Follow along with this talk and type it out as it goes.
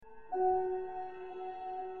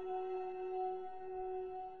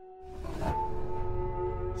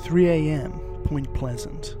3 a.m., Point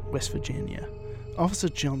Pleasant, West Virginia. Officer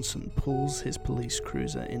Johnson pulls his police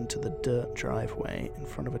cruiser into the dirt driveway in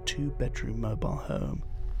front of a 2-bedroom mobile home.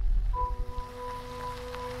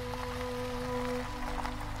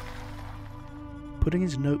 Putting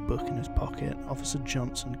his notebook in his pocket, Officer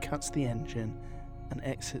Johnson cuts the engine and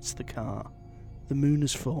exits the car. The moon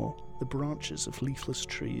is full. The branches of leafless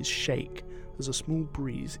trees shake as a small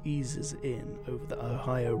breeze eases in over the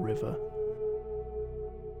Ohio River.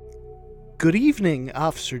 Good evening,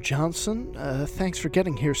 Officer Johnson. Thanks for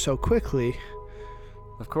getting here so quickly.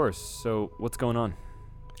 Of course. So, what's going on?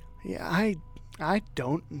 Yeah, I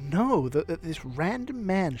don't know. This random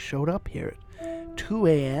man showed up here at 2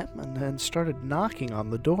 a.m. and then started knocking on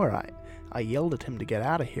the door. I yelled at him to get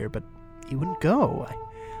out of here, but he wouldn't go.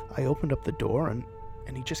 I opened up the door and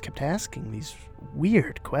he just kept asking these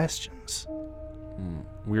weird questions.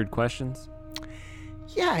 Weird questions?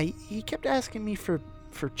 Yeah, he kept asking me for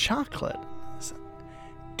chocolate. So,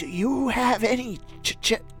 do you have any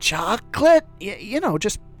chocolate? You know,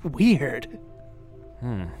 just weird.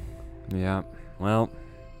 Yeah, well,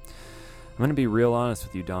 I'm going to be real honest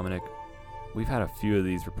with you, Dominic. We've had a few of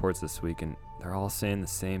these reports this week, and they're all saying the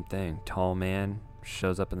same thing. Tall man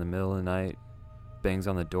shows up in the middle of the night, bangs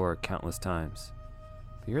on the door countless times.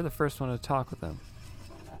 But you're the first one to talk with him.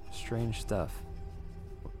 Strange stuff.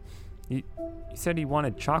 You said he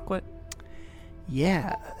wanted chocolate?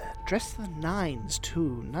 Yeah, dressed to the nines,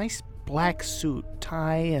 too. Nice black suit,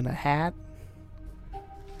 tie, and a hat.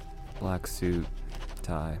 Black suit,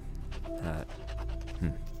 tie, hat.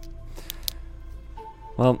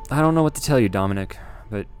 Well, I don't know what to tell you, Dominic,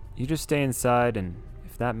 but you just stay inside, and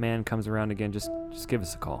if that man comes around again, just give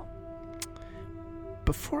us a call.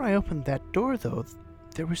 Before I opened that door, though,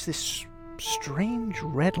 there was this strange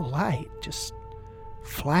red light just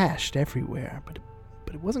flashed everywhere, but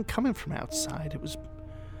it wasn't coming from outside. It was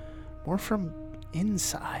more from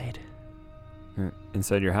inside.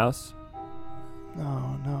 Inside your house?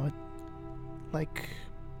 No, like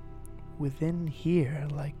within here,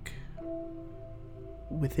 like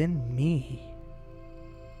within me.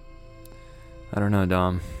 I don't know,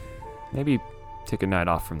 Dom. Maybe take a night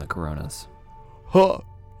off from the coronas. Huh,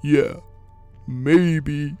 yeah,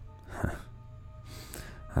 maybe.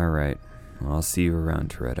 All right, well, I'll see you around,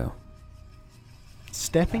 Toretto.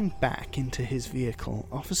 Stepping back into his vehicle,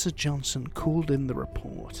 Officer Johnson called in the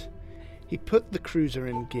report. He put the cruiser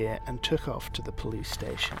in gear and took off to the police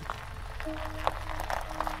station.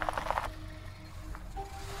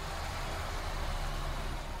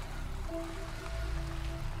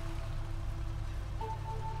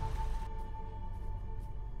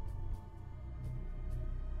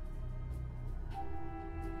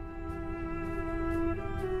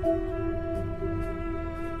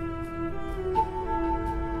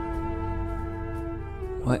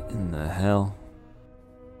 What in the hell?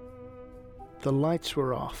 The lights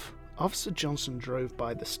were off. Officer Johnson drove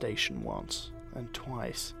by the station once, and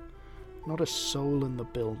twice. Not a soul in the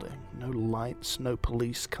building. No lights, no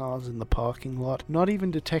police cars in the parking lot. Not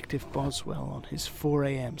even Detective Boswell on his 4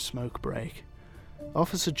 a.m. smoke break.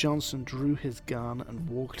 Officer Johnson drew his gun and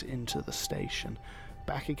walked into the station.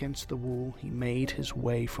 Back against the wall, he made his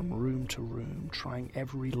way from room to room, trying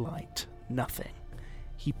every light. Nothing.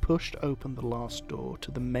 He pushed open the last door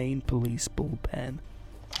to the main police bullpen.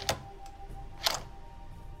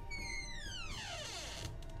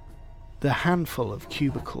 The handful of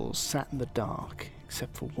cubicles sat in the dark,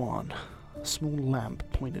 except for one. A small lamp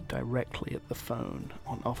pointed directly at the phone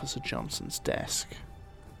on Officer Johnson's desk.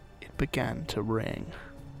 It began to ring.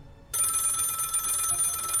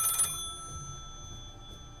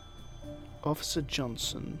 Officer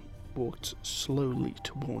Johnson walked slowly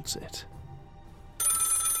towards it.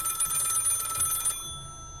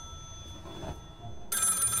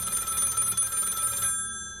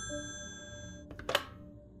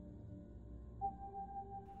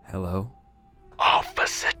 Hello?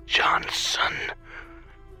 Officer Johnson.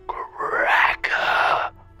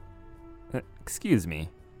 Cracker. Excuse me.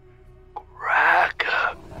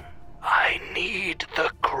 Cracker. I need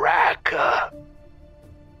the cracker.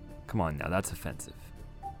 Come on now, that's offensive.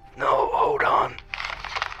 No, hold on.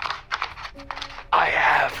 I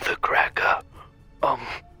have the cracker.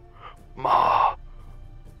 Ma.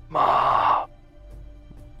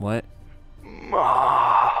 What?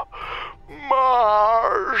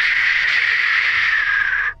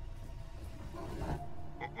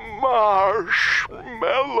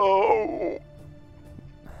 Marshmallow.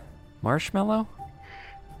 Marshmallow?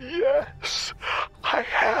 Yes, I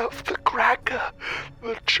have the cracker,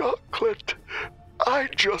 the chocolate. I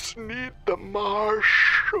just need the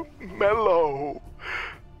marshmallow.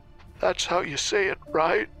 That's how you say it,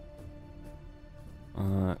 right?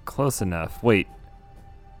 Close enough. Wait.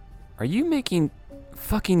 Are you making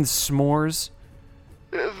fucking s'mores?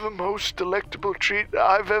 The most delectable treat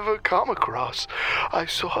I've ever come across. I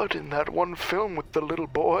saw it in that one film with the little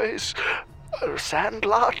boys.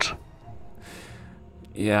 Sandlot.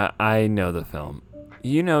 Yeah, I know the film.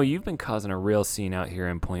 You know, you've been causing a real scene out here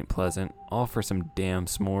in Point Pleasant, all for some damn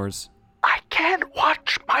s'mores. I can't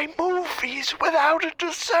watch my movies without a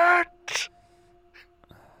dessert.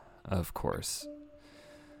 Of course.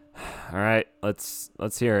 All right, let's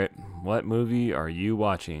hear it. What movie are you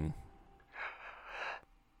watching?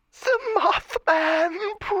 The Mothman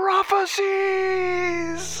Prophecies.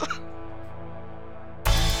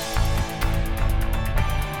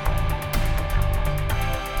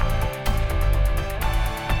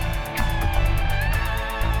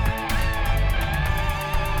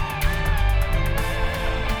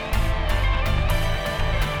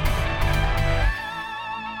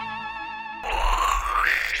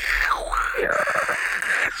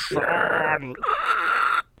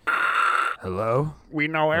 Hello? We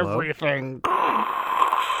know Hello? everything.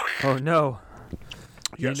 Oh no.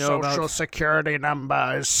 Your You know social about- security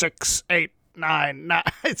number is 6899.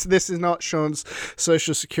 This is not Sean's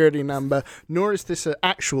social security number, nor is this an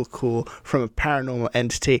actual call from a paranormal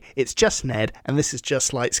entity. It's just Ned, and this is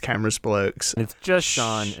Just Lights, Cameras, Blokes. It's just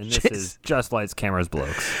Sean, and this is Just Lights, Cameras,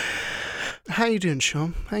 Blokes. How you doing,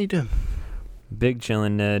 Sean? How you doing? Big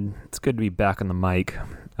chillin', Ned. It's good to be back on the mic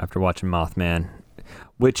after watching Mothman,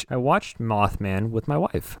 which I watched Mothman with my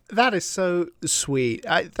wife. That is so sweet.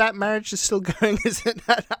 That marriage is still going, is it?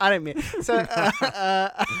 I don't mean. So, how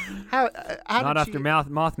Not did after you,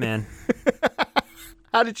 Mothman.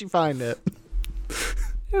 how did you find it?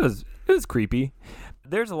 It was creepy.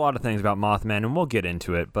 There's a lot of things about Mothman, and we'll get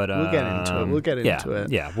into it. But We'll get into it. We'll get into it.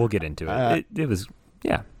 Yeah, we'll get into it. It was,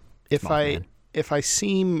 yeah. Mothman. If I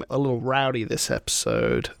seem a little rowdy this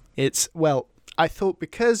episode, it's, well, I thought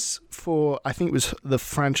because I think it was the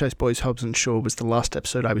Franchise Boys Hobbs and Shaw was the last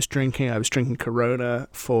episode I was drinking Corona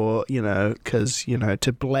for, because,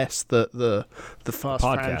 to bless the Fast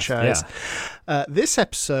podcast, franchise. yeah. This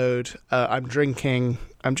episode, I'm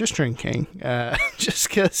just drinking, just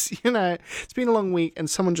because, it's been a long week and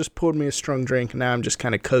someone just poured me a strong drink and now I'm just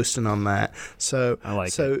kind of coasting on that. So, I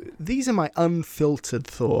like it. These are my unfiltered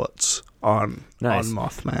thoughts on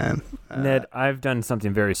Mothman. Ned, I've done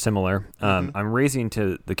something very similar. I'm raising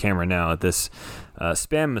to the camera now this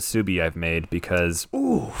Spam Masubi I've made because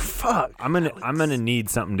Ooh, fuck. I'm gonna need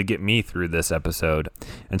something to get me through this episode.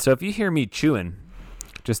 And so if you hear me chewing,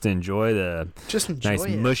 just enjoy the nice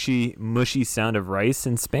it. mushy sound of rice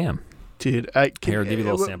and Spam. Dude, Here, I'll give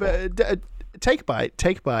you a little sample. Take a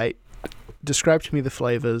bite. Describe to me the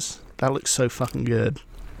flavors. That looks so fucking good.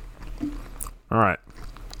 All right.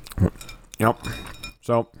 Yep.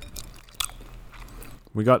 So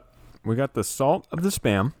we got the salt of the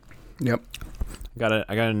Spam. Yep. I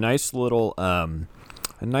got a nice little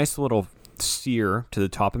sear to the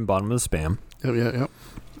top and bottom of the Spam. Yep.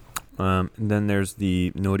 And then there's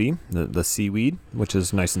the nori, the seaweed, which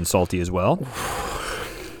is nice and salty as well.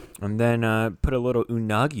 And then put a little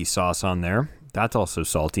unagi sauce on there. That's also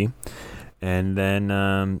salty. And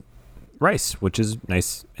then rice, which is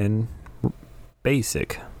nice and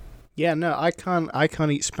basic. Yeah, no, I can't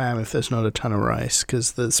eat Spam if there's not a ton of rice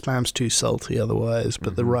because the Spam's too salty otherwise.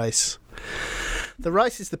 But the rice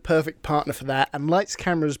is the perfect partner for that, and Lights,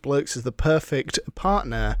 Cameras, Blokes is the perfect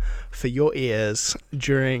partner for your ears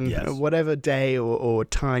during whatever day or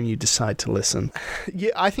time you decide to listen.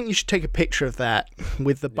 Yeah, I think you should take a picture of that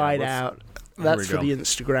with the bite out. That's for the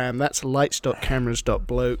Instagram. That's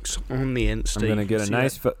lights.cameras.blokes on the Insta. I'm gonna get a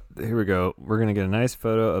nice. Here we go. We're gonna get a nice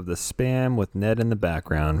photo of the Spam with Ned in the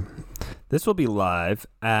background. This will be live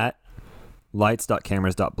at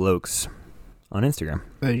lights.cameras.blokes on Instagram.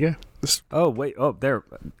 There you go. Oh wait. Oh there.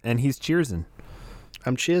 And he's cheersing.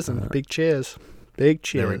 I'm cheersing. Big cheers. Big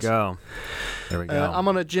cheers. There we go. I'm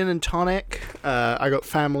on a gin and tonic. I got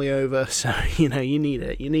family over, so you need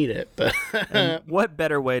it. But and what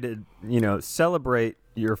better way to celebrate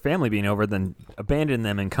your family being over than abandon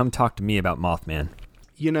them and come talk to me about Mothman?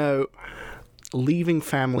 Leaving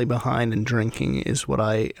family behind and drinking is what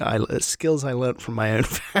I skills I learned from my own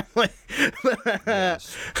family.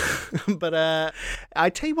 But I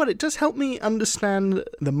tell you what, it does help me understand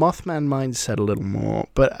the Mothman mindset a little more.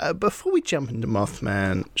 But before we jump into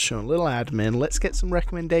Mothman, Sean, a little admin, let's get some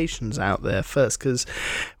recommendations out there first, because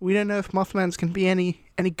we don't know if Mothman's going to be any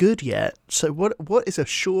good yet. So what is a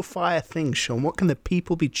surefire thing, Sean? What can the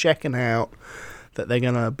people be checking out that they're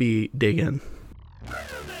going to be digging?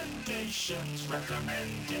 Recommendations.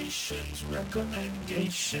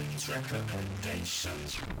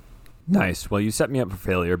 Nice. Well, you set me up for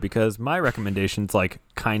failure because my recommendation's like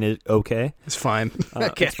kind of okay. It's fine.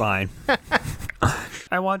 Okay. It's fine.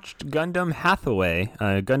 I watched Gundam Hathaway,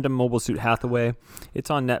 Gundam Mobile Suit Hathaway. It's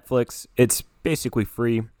on Netflix. It's basically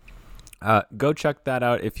free. Go check that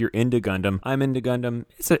out if you're into Gundam. I'm into Gundam.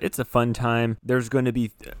 It's a fun time. There's going to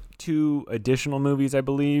be 2 additional movies, I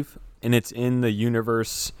believe, and it's in the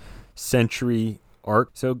Universe Century arc.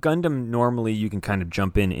 So Gundam, normally you can kind of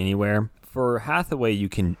jump in anywhere. For Hathaway, you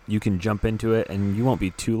can jump into it and you won't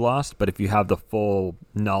be too lost. But if you have the full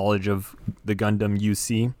knowledge of the Gundam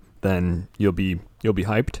UC, then you'll be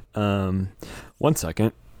hyped. 1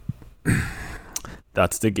 second.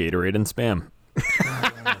 That's the Gatorade and spam.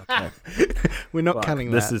 Okay. We're not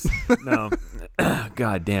cutting that. This is no.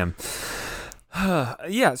 God damn.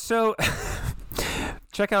 Yeah. So.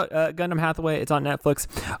 Check out Gundam Hathaway. It's on Netflix.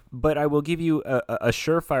 But I will give you a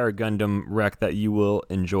surefire Gundam rec that you will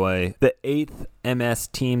enjoy. The 8th MS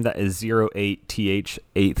team, that is 08TH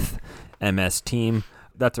 8th MS team.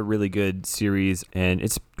 That's a really good series, and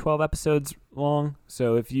it's 12 episodes long.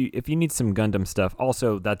 So if you need some Gundam stuff,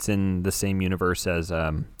 also that's in the same universe as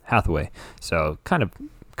Hathaway. So kind of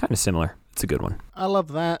similar. It's a good one. I love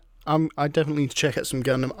that. I definitely need to check out some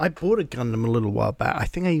Gundam. I bought a Gundam a little while back. I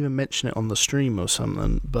think I even mentioned it on the stream or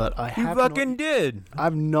something, but I have did.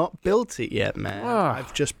 I've not built it yet, man.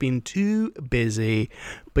 I've just been too busy.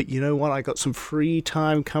 But you know what? I got some free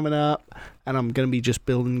time coming up, and I'm going to be just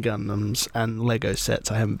building Gundams and Lego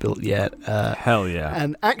sets I haven't built yet. Hell yeah.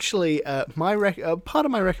 And actually, part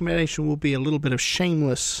of my recommendation will be a little bit of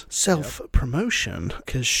shameless self-promotion,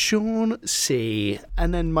 because Sean C.,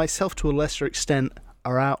 and then myself to a lesser extent,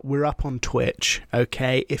 we're up on Twitch,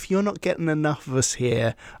 okay? If you're not getting enough of us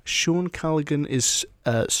here, Sean Culligan is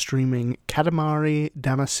streaming Katamari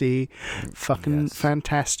Damacy, fucking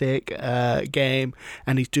fantastic game,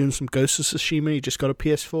 and he's doing some Ghost of Tsushima. He just got a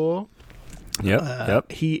PS4.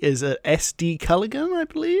 Yep. He is a SD Culligan, I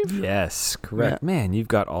believe. Yes, correct. Yeah. Man, you've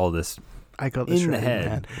got all this. I got this in right, the head,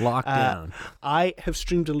 man. Locked down. I have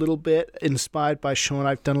streamed a little bit, inspired by Sean.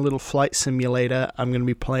 I've done a little flight simulator. I'm going to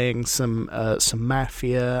be playing some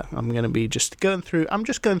Mafia. I'm going to be just going through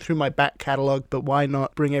my back catalogue, but why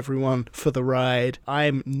not bring everyone for the ride?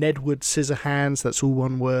 I'm Nedward Scissorhands. That's all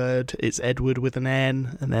one word. It's Edward with an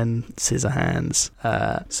N and then Scissorhands.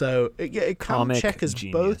 So come check us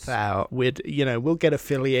both out. We'll get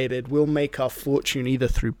affiliated. We'll make our fortune either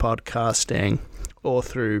through podcasting or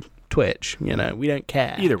through Twitch. We don't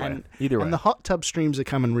care. Either way. And the hot tub streams are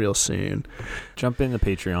coming real soon. Jump in the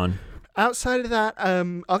Patreon. Outside of that,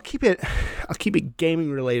 I'll keep it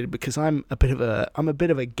gaming related, because I'm a bit of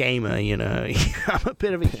a gamer. I'm a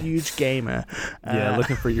bit of a huge gamer.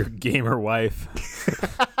 Looking for your gamer wife.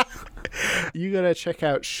 You gotta check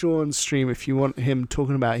out Sean's stream if you want him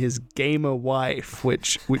talking about his gamer wife,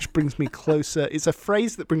 which brings me closer. It's a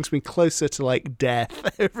phrase that brings me closer to like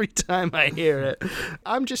death every time I hear it.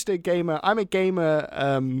 I'm just a gamer. I'm a gamer.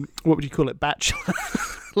 What would you call it? Bachelor.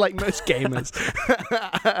 Like most gamers.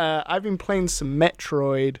 I've been playing some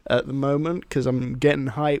Metroid at the moment because I'm getting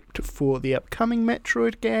hyped for the upcoming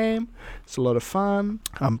Metroid game. It's a lot of fun.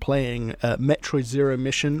 I'm playing Metroid Zero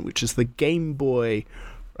Mission, which is the Game Boy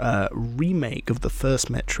remake of the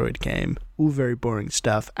first Metroid game. All very boring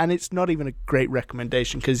stuff, and it's not even a great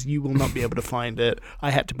recommendation because you will not be able to find it. I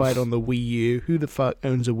had to buy it on the Wii U. Who the fuck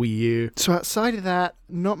owns a Wii U? So outside of that,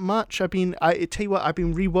 not much. I tell you what, I've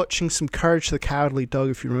been rewatching some Courage the Cowardly Dog,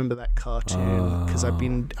 if you remember that cartoon, because I've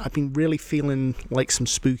been really feeling like some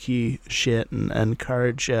spooky shit, and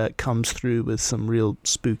Courage comes through with some real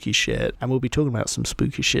spooky shit, and we'll be talking about some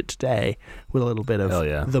spooky shit today with a little bit of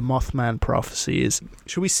the Mothman prophecies.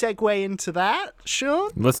 Should we segue into that, Sean?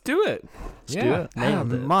 Let's do it. Let's do it.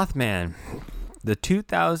 Mothman, the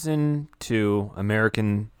 2002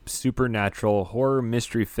 American supernatural horror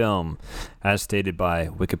mystery film, as stated by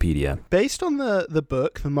Wikipedia. Based on the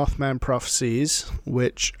book, The Mothman Prophecies,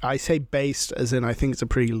 which I say based as in I think it's a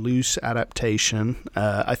pretty loose adaptation.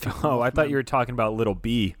 I thought you were talking about Little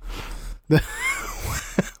B.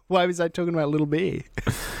 Why was I talking about Little B?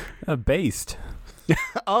 Based.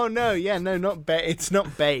 Oh no, it's not based. It's not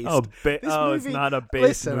a based.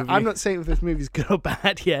 Listen, movie. I'm not saying if this movie's good or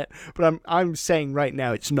bad yet, but I'm saying right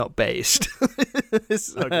now it's not based. Okay,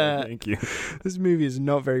 thank you. This movie is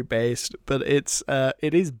not very based, but it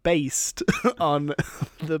is based on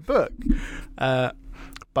the book.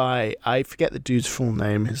 By, I forget the dude's full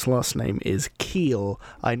name. His last name is Keel.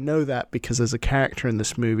 I know that because there's a character in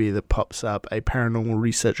this movie that pops up, a paranormal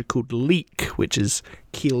researcher called Leek, which is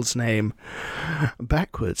Keel's name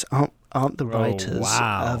backwards. aren't the writers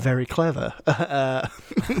wow. very clever?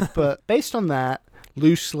 But based on that,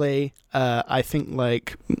 loosely, I think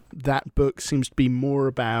like that book seems to be more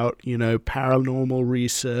about, you know, paranormal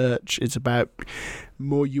research. It's about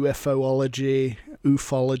more UFOlogy,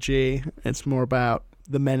 ufology. It's more about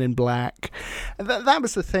the Men in Black. And that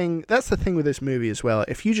was the thing. That's the thing with this movie as well.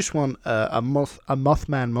 If you just want a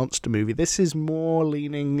Mothman monster movie, this is more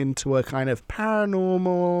leaning into a kind of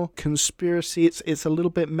paranormal conspiracy. It's a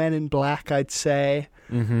little bit Men in Black, I'd say.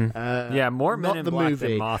 Mm-hmm. Yeah, more Men in Black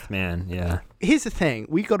than Mothman. Yeah. Here's the thing.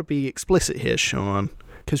 We got to be explicit here, Sean,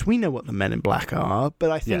 because we know what the Men in Black are,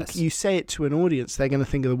 but I think you say it to an audience, they're going to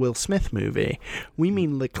think of the Will Smith movie. We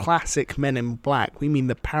mean the classic Men in Black. We mean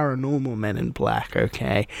the paranormal Men in Black,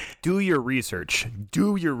 okay? Do your research.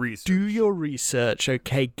 Do your research,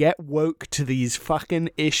 okay? Get woke to these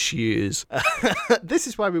fucking issues. This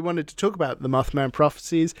is why we wanted to talk about the Mothman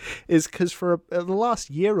prophecies, is because for the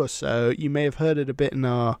last year or so, you may have heard it a bit in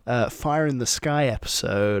our Fire in the Sky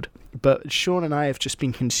episode, but Sean and I have just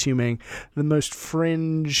been consuming the most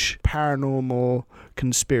fringe paranormal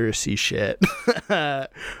conspiracy shit.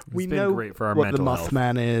 We know great for our what the mental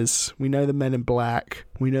Mothman is. We know the Men in Black.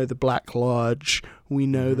 We know the Black Lodge. We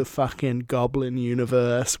know the fucking Goblin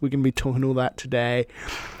universe. We're going to be talking all that today.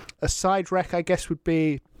 A side rec, I guess, would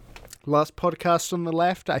be last podcast on the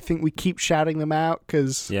left. I think we keep shouting them out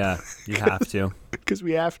because yeah, you have to. Because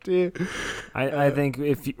we have to. I think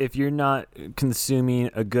if you're not consuming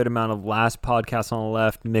a good amount of last podcast on the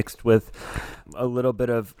left mixed with a little bit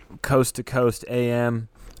of coast to coast AM,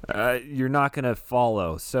 you're not going to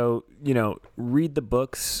follow. So, you know, read the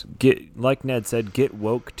books, get, like Ned said, get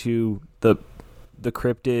woke to the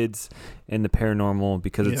cryptids and the paranormal,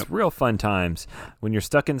 because it's real fun times. When you're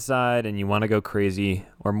stuck inside and you want to go crazy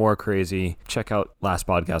or more crazy, check out last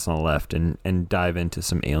podcast on the left and dive into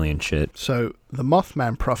some alien shit. So the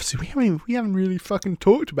Mothman prophecy, we haven't really fucking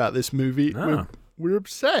talked about this movie. No. We're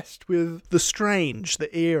obsessed with the strange,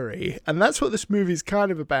 the eerie, and that's what this movie's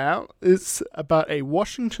kind of about. It's about a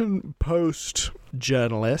Washington Post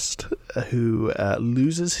journalist who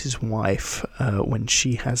loses his wife when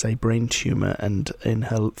she has a brain tumor, and in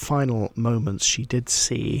her final moments she did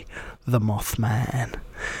see the Mothman.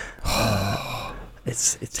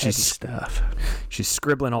 It's heavy stuff. She's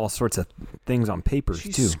scribbling all sorts of things on papers,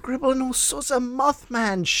 too. She's scribbling all sorts of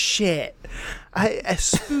Mothman shit.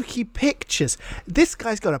 Spooky pictures. This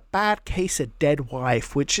guy's got a bad case of dead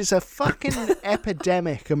wife, which is a fucking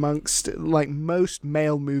epidemic amongst, like, most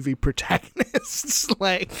male movie protagonists.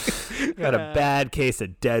 Like, got a bad case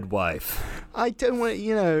of dead wife. I don't want,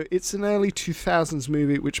 you know, it's an early 2000s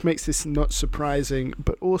movie, which makes this not surprising,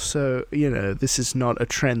 but also, you know, this is not a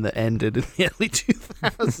trend that ended in the early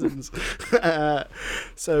 2000s.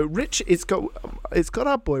 So it's got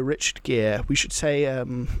our boy Richard Gere. We should say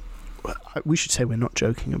we're not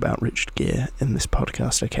joking about Richard Gere in this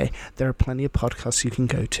podcast, okay? There are plenty of podcasts you can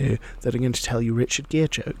go to that are going to tell you Richard Gere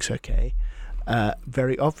jokes, okay?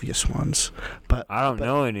 Very obvious ones, but I don't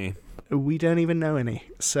know any. We don't even know any.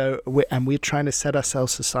 So we're trying to set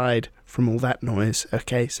ourselves aside from all that noise,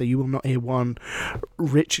 okay? So you will not hear one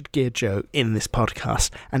Richard Gere joke in this podcast.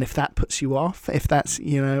 And if that puts you off, if that's,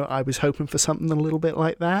 you know, I was hoping for something a little bit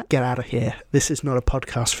like that, get out of here. This is not a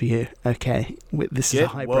podcast for you, okay? This is a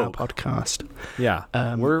highbrow podcast. Yeah,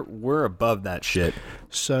 we're above that shit.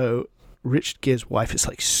 So Richard Gere's wife is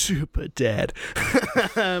like super dead.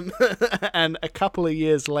 And a couple of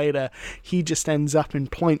years later, he just ends up in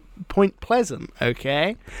Point Pleasant,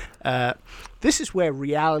 okay? This is where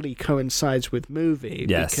reality coincides with movie.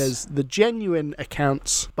 Yes. Because the genuine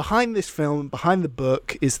accounts behind this film, behind the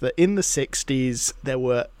book, is that in the 60s, there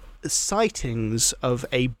were sightings of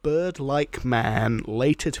a bird-like man,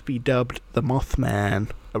 later to be dubbed the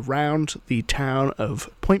Mothman, around the town of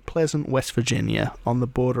Point Pleasant, West Virginia, on the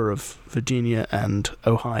border of Virginia and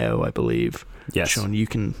Ohio, I believe. Yes. Sean,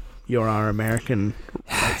 you're our American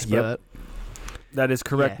expert. Yep. That is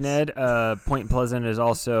correct, Yes. Ned. Point Pleasant is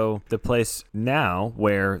also the place now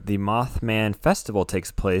where the Mothman Festival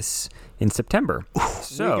takes place in September.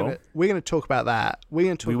 So we're going to talk about that.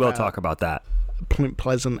 We will talk about that. Point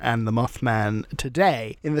Pleasant and the Mothman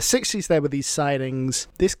today. In the 60s, there were these sightings.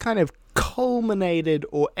 This kind of culminated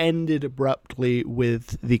or ended abruptly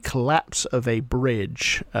with the collapse of a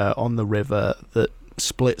bridge on the river that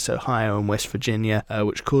splits Ohio and West Virginia,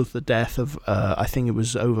 which caused the death of, I think it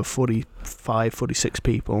was over 46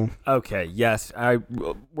 people. Okay, yes.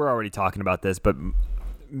 We're already talking about this, but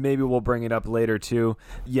maybe we'll bring it up later too.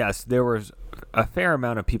 Yes, there was a fair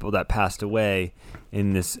amount of people that passed away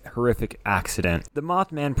in this horrific accident. The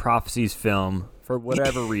Mothman Prophecies film, for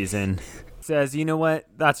whatever reason, says, you know what?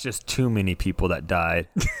 That's just too many people that died.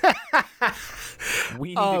 We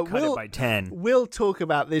need to cut it by 10. We'll talk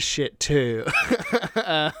about this shit too.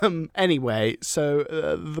 Anyway, so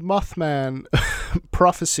the Mothman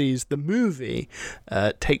Prophecies, the movie,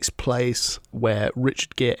 takes place where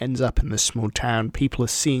Richard Gere ends up in this small town. People are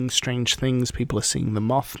seeing strange things. People are seeing the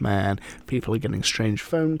Mothman. People are getting strange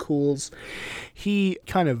phone calls. He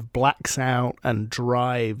kind of blacks out and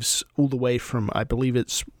drives all the way from, I believe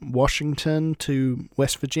it's Washington to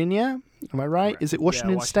West Virginia. Am I right? Is it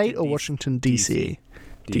Washington State or Washington, D.C.?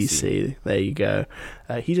 D.C. There you go.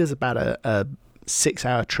 He does about a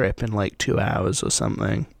 6-hour trip in like 2 hours or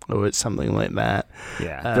something. Or it's something like that.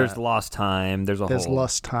 Yeah, there's lost time. There's whole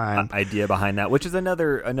lost time idea behind that, which is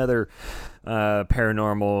another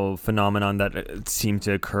paranormal phenomenon that seemed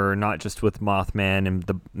to occur not just with Mothman and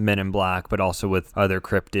the Men in Black, but also with other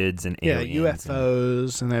cryptids and aliens.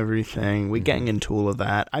 UFOs and everything. We're getting into all of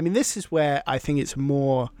that. I mean, this is where I think it's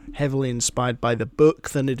more heavily inspired by the book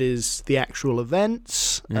than it is the actual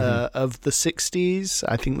events of the 60s.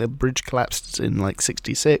 I think the bridge collapsed in like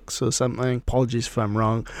 66 or something. Apologies if I'm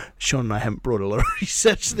wrong. Sean and I haven't brought a lot of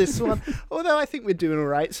research to this one, although I think we're doing all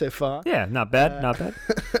right so far. Yeah, not bad, not bad.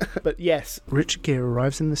 But yes, Richard Gere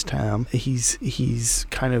arrives in this town. He's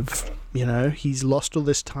kind of, he's lost all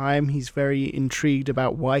this time. He's very intrigued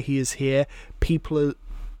about why he is here. People are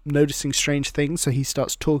noticing strange things, so he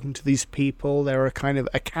starts talking to these people. There are kind of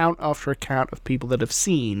account after account of people that have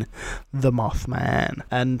seen the Mothman,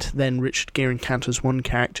 and then Richard Gere encounters one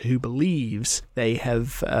character who believes they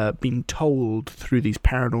have been told through these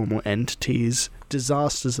paranormal entities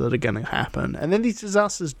disasters that are going to happen, and then these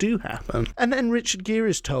disasters do happen, and then Richard Gere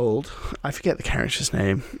is told, I forget the character's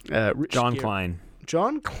name, John Klein.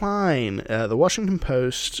 John Klein, the Washington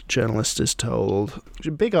Post journalist, is told,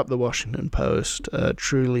 big up the Washington Post,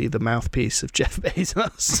 truly the mouthpiece of Jeff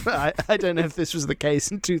Bezos. I don't know if this was the case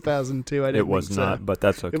in 2002. It was not, but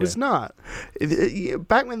that's okay. It was not.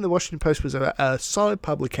 Back when the Washington Post was a solid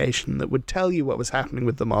publication that would tell you what was happening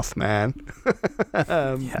with the Mothman.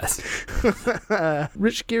 Yes.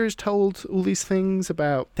 Rich Gere is told all these things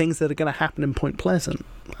about things that are going to happen in Point Pleasant.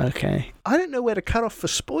 Okay. I don't know where to cut off for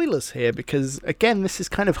spoilers here because, again, this is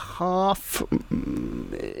kind of half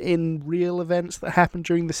in real events that happened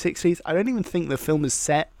during the 60s. I don't even think the film is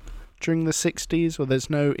set during the 60s, or there's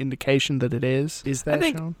no indication that it is. Is there,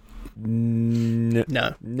 Sean?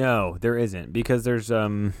 No, there isn't, because there's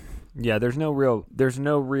no real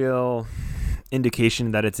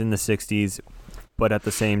indication that it's in the 60s, but at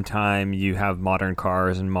the same time you have modern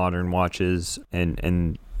cars and modern watches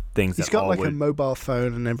and things. He's got like a mobile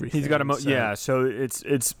phone and everything. He's got so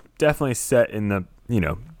it's definitely set in the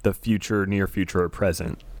the future, near future, or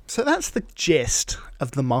present. So that's the gist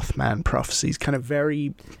of the Mothman Prophecies, kind of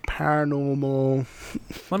very paranormal.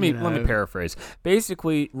 Let me paraphrase.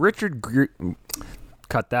 Basically,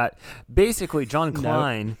 Basically, John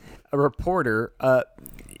Klein, a reporter,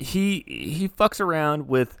 he fucks around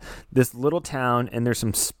with this little town, and there's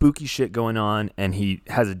some spooky shit going on, and he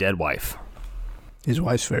has a dead wife. His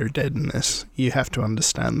wife's very dead in this. You have to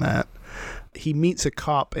understand that. He meets a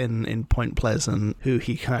cop in Point Pleasant who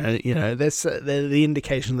he kind of, there's the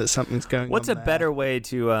indication that something's going on. What's a better way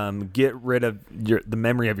to get rid of the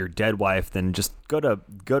memory of your dead wife than just go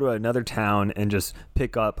to another town and just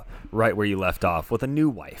pick up right where you left off with a new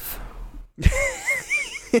wife?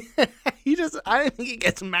 I don't think he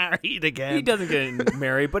gets married again. He doesn't get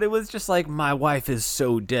married, but it was just like, my wife is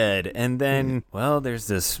so dead. And then, there's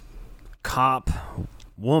this cop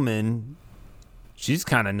woman. She's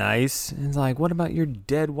kind of nice. And it's like, what about your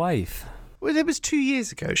dead wife? Well, it was 2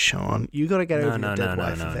 years ago, Sean. You got to get over your dead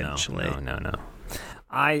wife eventually. No.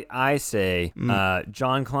 I say,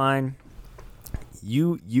 John Klein,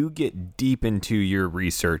 you get deep into your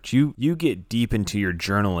research. You get deep into your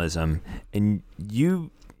journalism, and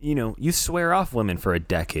you swear off women for a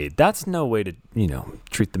decade. That's no way to,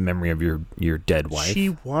 treat the memory of your dead wife.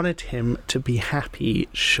 She wanted him to be happy,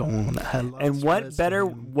 Sean. And what better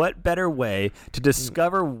way to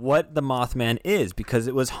discover what the Mothman is? Because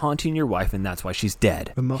it was haunting your wife, and that's why she's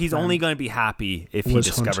dead. He's only going to be happy if he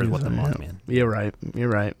discovers what the Mothman. You're right.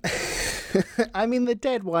 I mean, the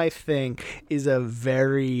dead wife thing is a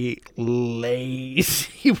very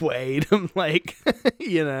lazy way to,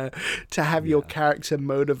 to have your character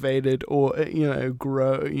motivated or,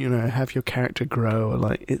 grow, have your character grow.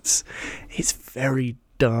 Like, it's very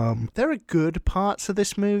dumb. There are good parts of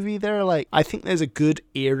this movie. I think there's a good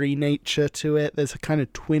eerie nature to it. There's a kind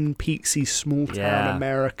of Twin Peaksy small town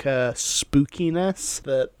America spookiness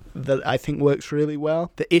that that I think works really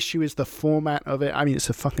well. The issue is the format of it. I mean, it's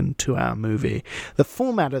a fucking 2-hour movie. The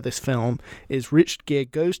format of this film is Richard Gere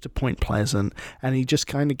goes to Point Pleasant, and he just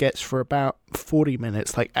kind of gets for about 40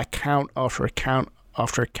 minutes, like account after account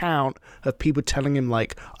after account of people telling him,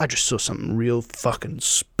 like, I just saw something real fucking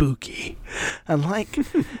spooky. And, like,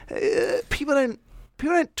 people don't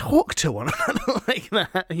talk to one another like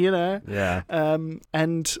that, you know? Yeah.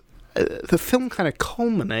 And the film kind of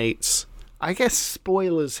culminates, I guess,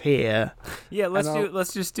 spoilers here. Yeah,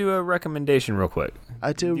 let's just do a recommendation real quick.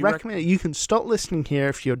 I do recommend you can stop listening here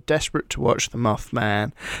if you're desperate to watch The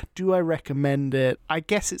Mothman. Do I recommend it? I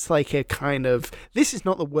guess it's like a kind of, this is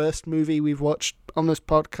not the worst movie we've watched on this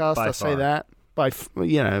podcast, I'll say that.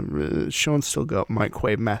 Sean's still got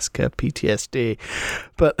Microwave Massacre PTSD,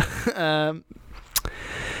 but I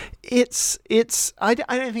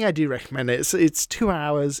don't think I do recommend it. It's 2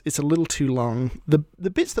 hours. It's a little too long. The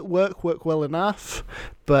bits that work well enough,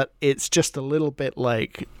 but it's just a little bit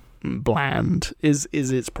like bland is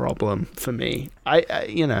its problem for me.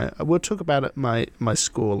 I we'll talk about it my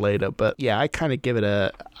score later, but yeah, I kind of give it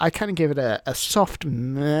a soft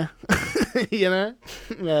meh.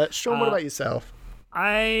 Sean, what about yourself?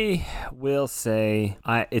 I will say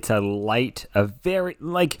it's a very,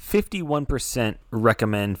 like 51%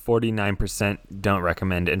 recommend, 49% don't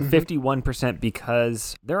recommend, and 51%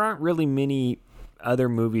 because there aren't really many other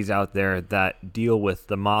movies out there that deal with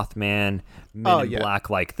the Mothman, Men in Black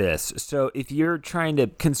like this. So if you're trying to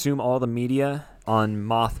consume all the media on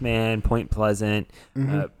Mothman, Point Pleasant,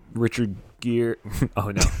 Richard Gere,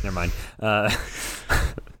 oh no, never mind.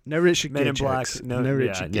 No Richard Gere. Men in Black. No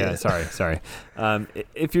Richard Gere. Yeah, sorry.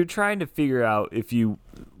 If you're trying to figure out if you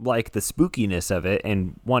like the spookiness of it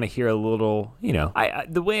and want to hear a little,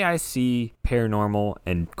 the way I see paranormal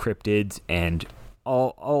and cryptids and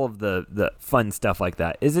all of the fun stuff like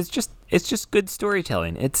that is it's just good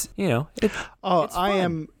storytelling. It's it's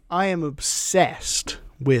fun. I am obsessed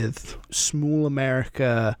with Small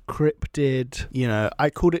America, cryptid. I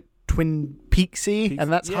called it Twin Peaksy,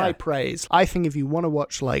 and that's high praise. I think if you want to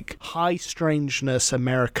watch like high strangeness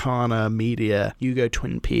Americana media, you go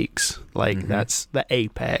Twin Peaks. Like that's the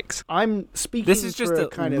apex. I'm speaking this is just for a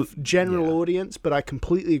kind of general audience, but I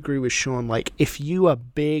completely agree with Sean. Like if you are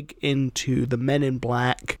big into the Men in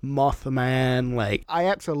Black, Mothman, like I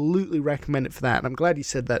absolutely recommend it for that. And I'm glad you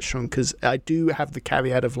said that, Sean, because I do have the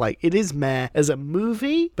caveat of like it is meh as a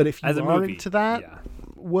movie, but if you are into that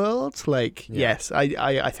world, like yes,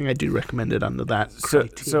 I think I do recommend it under that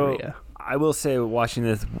criteria. So I will say watching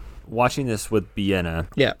this with Vienna,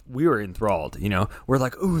 we were enthralled. We're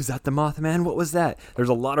like, oh, is that the Mothman? What was that? There's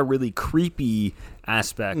a lot of really creepy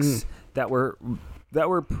aspects that were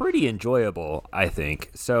pretty enjoyable, I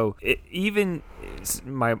think. So even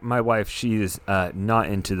my wife, she is not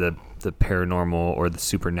into the paranormal or the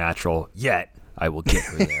supernatural yet. I will get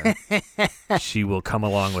her there. She will come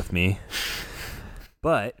along with me.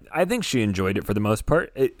 But I think she enjoyed it for the most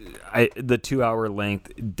part. The 2 hour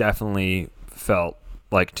length definitely felt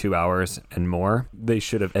like 2 hours and more. They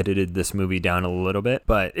should have edited this movie down a little bit,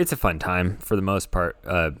 but it's a fun time for the most part.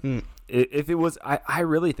 If it was, I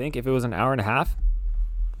really think if it was an hour and a half,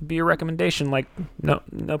 it'd be a recommendation. Like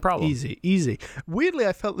no problem. Easy. Weirdly,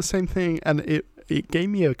 I felt the same thing, and it gave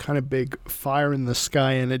me a kind of big fire in the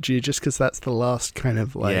sky energy just because that's the last kind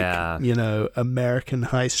of like, American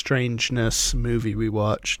high strangeness movie we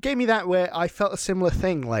watched. Gave me that where I felt a similar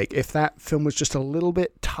thing. Like if that film was just a little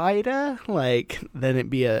bit tighter, like then it'd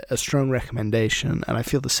be a strong recommendation. And I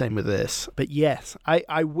feel the same with this. But yes,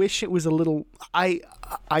 I wish it was a little, I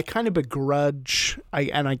kind of begrudge,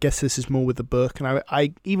 and I guess this is more with the book, and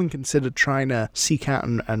I even considered trying to seek out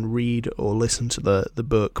and read or listen to the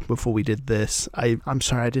book before we did this. I'm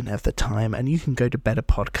sorry I didn't have the time, and you can go to better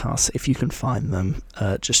podcasts if you can find them.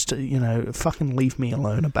 Just to, fucking leave me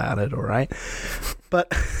alone about it, all right? But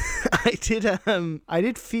I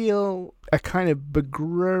did feel a kind of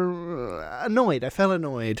annoyed. I felt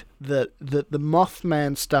annoyed that the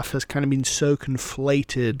Mothman stuff has kind of been so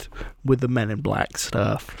conflated with the Men in Black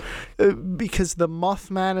stuff, because the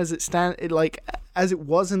Mothman as it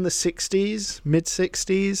was in the 60s, mid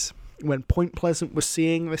 60s, when Point Pleasant was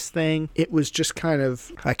seeing this thing, it was just kind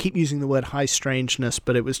of, I keep using the word high strangeness,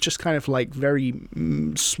 but it was just kind of like very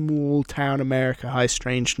small town America high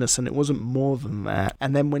strangeness, and it wasn't more than that.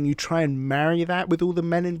 And then when you try and marry that with all the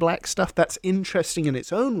Men in Black stuff, that's interesting in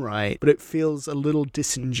its own right, but it feels a little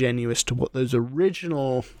disingenuous to what those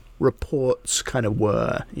original reports kind of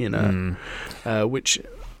were, which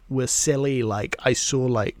were silly. Like I saw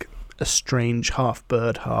like a strange half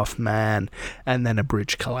bird, half man, and then a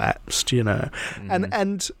bridge collapsed,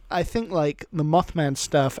 And I think like the Mothman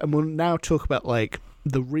stuff, and we'll now talk about like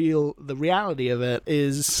the reality of it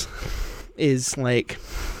is like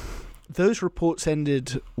those reports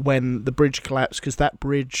ended when the bridge collapsed, because that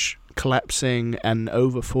bridge collapsing and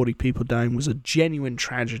over 40 people dying was a genuine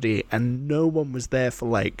tragedy, and no one was there for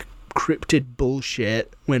like cryptid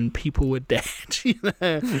bullshit when people were dead, you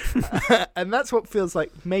know. And that's what feels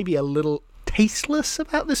like maybe a little tasteless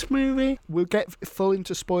about this movie. We'll get full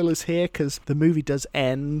into spoilers here, because the movie does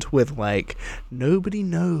end with like, nobody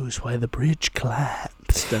knows why the bridge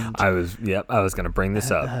collapsed, and I was going to bring this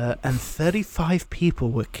up. And 35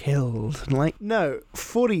 people were killed. And like, no,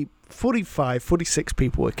 46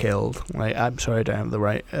 people were killed. Like, I'm sorry, I don't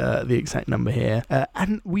have the exact number here.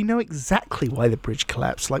 And we know exactly why the bridge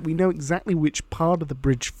collapsed. Like, we know exactly which part of the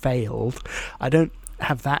bridge failed. I don't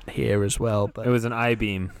have that here as well, but It was an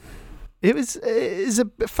I-beam. It was a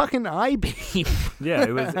fucking I-beam. Yeah,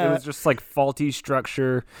 it was just like faulty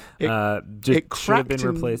structure. It should have been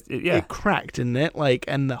replaced. It cracked, didn't it? Like,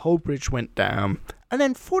 and the whole bridge went down. And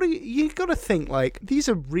then 40. You got to think, like, these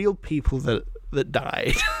are real people that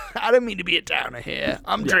died. I don't mean to be a downer here.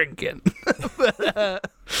 I'm drinking.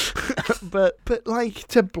 but like,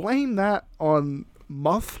 to blame that on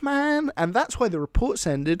Mothman, and that's why the reports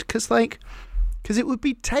ended, because it would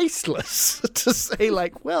be tasteless to say,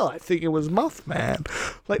 like, well, I think it was Mothman.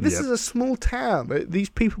 Like, this is a small town. These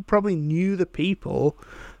people probably knew the people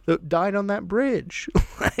that died on that bridge.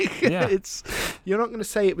 You're not going to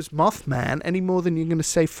say it was Mothman any more than you're going to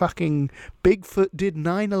say fucking Bigfoot did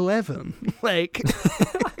 9/11. Like,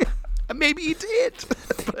 maybe he did.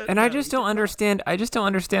 And I just don't understand. I just don't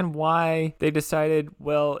understand why they decided,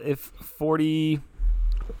 well, if 47.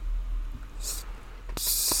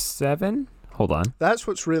 Hold on. That's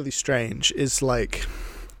what's really strange. Is like,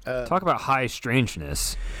 talk about high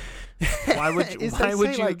strangeness. Why would you?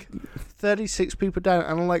 Like 36 people down,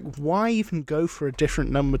 and I'm like, why even go for a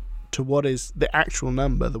different number to what is the actual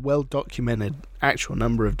number, the well documented actual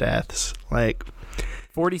number of deaths? Like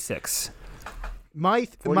 46. My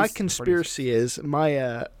conspiracy 46. is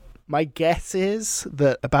my guess is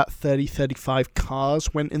that about 35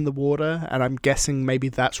 cars went in the water, and I'm guessing maybe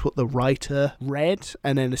that's what the writer read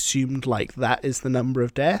and then assumed like that is the number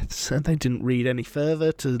of deaths, and they didn't read any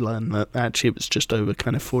further to learn that actually it was just over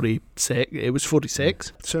kind of 46. It was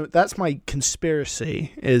 46. So that's my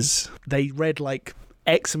conspiracy, is they read like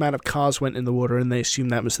X amount of cars went in the water and they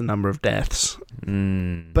assumed that was the number of deaths.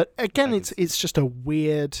 But again, it's just a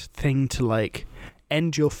weird thing to like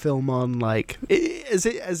end your film on, like, as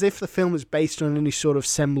if the film is based on any sort of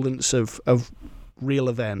semblance of real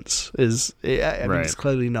events. I mean, it's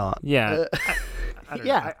clearly not. Yeah. I don't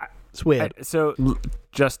know. It's weird.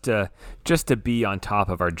 Just to be on top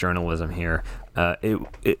of our journalism here,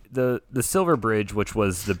 the Silver Bridge, which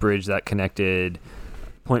was the bridge that connected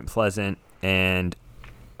Point Pleasant and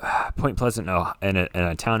in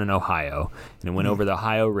a town in Ohio, and it went over the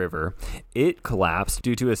Ohio River. It collapsed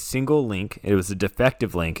due to a single link. It was a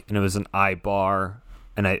defective link, and it was an I-bar,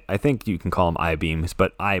 and I think you can call them I-beams,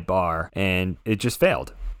 but I-bar, and it just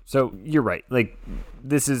failed. So you're right. Like,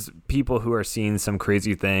 this is people who are seeing some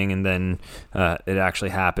crazy thing, and then it actually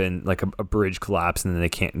happened, like a bridge collapsed, and then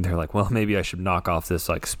they're like, well, maybe I should knock off this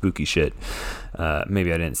like spooky shit.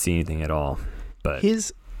 Maybe I didn't see anything at all. But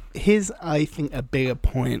Here's, I think, a bigger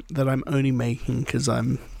point that I'm only making because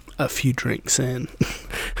I'm a few drinks in.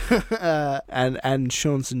 and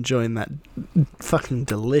Sean's enjoying that fucking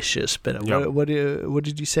delicious bit of what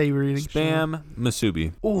did you say you were eating? Spam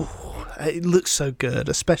musubi. Oh, it looks so good,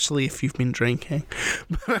 especially if you've been drinking.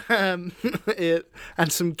 And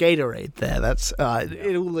some Gatorade there. That's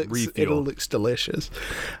it all looks delicious.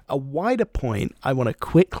 A wider point I want to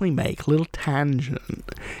quickly make, a little tangent,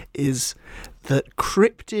 is that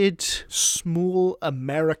cryptid small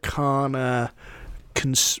Americana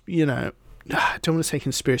I don't want to say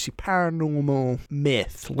conspiracy, paranormal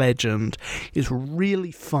myth, legend is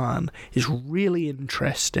really fun, is really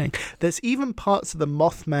interesting. There's even parts of the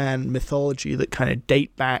Mothman mythology that kind of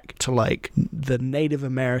date back to like the Native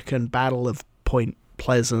American Battle of Point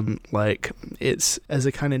Pleasant. Like, it's as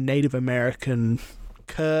a kind of Native American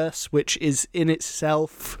curse, which is in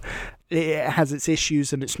itself, it has its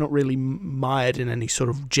issues and it's not really mired in any sort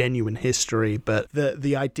of genuine history, but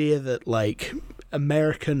the idea that like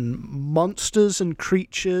American monsters and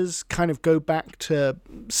creatures kind of go back to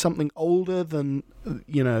something older than,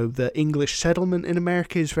 the English settlement in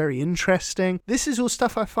America is very interesting. This is all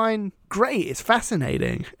stuff I find great. It's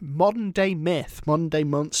fascinating. Modern day myth, modern day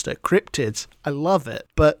monster, cryptids. I love it.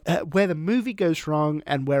 But where the movie goes wrong,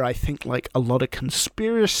 and where I think like a lot of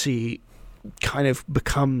conspiracy kind of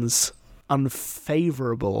becomes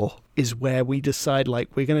unfavorable, is where we decide,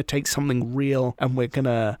 like, we're going to take something real and we're going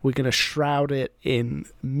to shroud it in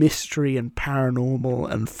mystery and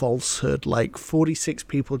paranormal and falsehood. Like 46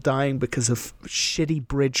 people dying because of shitty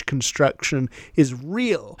bridge construction is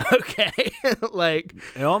real. Okay. Like,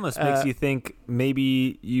 it almost makes you think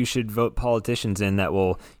maybe you should vote politicians in that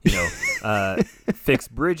will, fix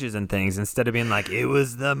bridges and things instead of being like, it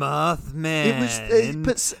was the Mothman.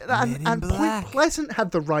 And Point Pleasant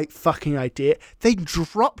had the right fucking idea. They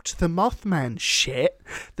dropped the Mothman shit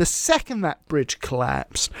the second that bridge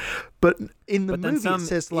collapsed. But in the movie, it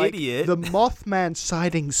says, like, the Mothman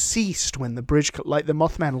sighting ceased when the bridge, like, the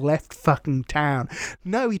Mothman left fucking town.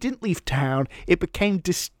 No, he didn't leave town. It became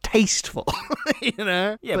distasteful,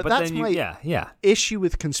 Yeah, but that's then my issue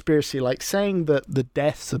with conspiracy, like, saying that the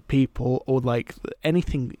deaths of people or, like,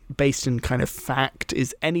 anything based in kind of fact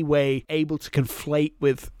is any way able to conflate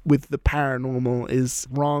with the paranormal is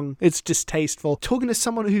wrong. It's distasteful. Talking to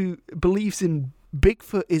someone who believes in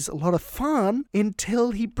Bigfoot is a lot of fun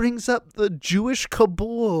until he brings up the Jewish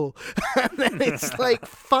cabal. And then it's like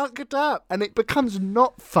fucked up and it becomes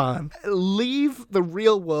not fun. Leave the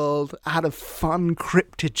real world out of fun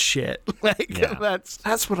cryptid shit.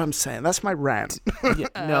 That's what I'm saying. That's my rant.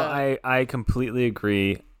 I completely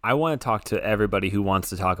agree. I want to talk to everybody who wants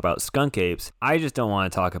to talk about skunk apes. I just don't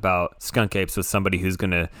want to talk about skunk apes with somebody who's going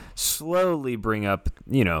to slowly bring up,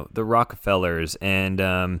 the Rockefellers and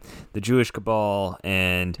the Jewish cabal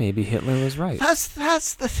and maybe Hitler was right. That's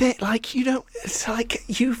the thing. Like, it's like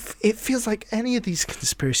it feels like any of these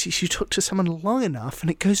conspiracies, you talk to someone long enough and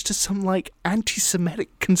it goes to some like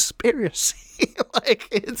anti-Semitic conspiracy. Like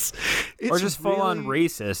it's or just full on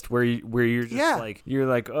racist where you're just like,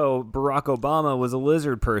 oh, Barack Obama was a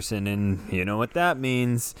lizard person and you know what that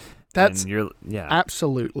means. That's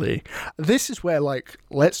absolutely. This is where, like,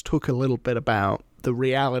 let's talk a little bit about the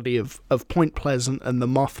reality of Point Pleasant and the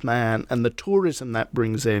Mothman and the tourism that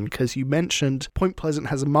brings in, because you mentioned Point Pleasant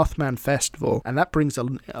has a Mothman festival and that brings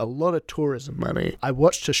a lot of tourism money. I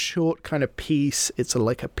watched a short kind of piece. It's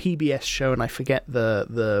like a PBS show and I forget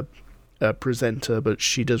the presenter, but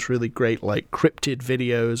she does really great like cryptid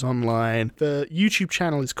videos online. The YouTube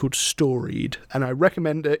channel is called Storied and I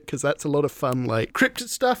recommend it because that's a lot of fun, like cryptid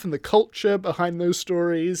stuff and the culture behind those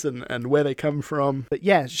stories and where they come from. But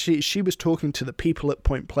yeah, she was talking to the people at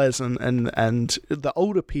Point Pleasant and the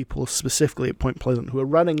older people specifically at Point Pleasant who are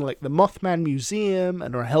running like the Mothman Museum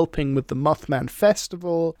and are helping with the Mothman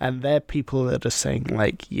Festival, and they're people that are saying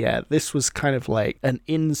like, yeah, this was kind of like an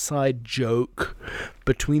inside joke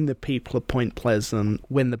between the people of Point Pleasant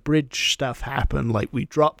when the bridge stuff happened. Like, we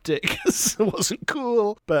dropped it because it wasn't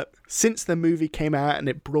cool, but since the movie came out and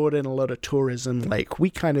it brought in a lot of tourism, like, we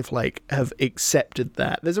kind of like have accepted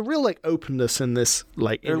that. There's a real like openness in this,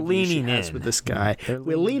 like, they're leaning in with this guy.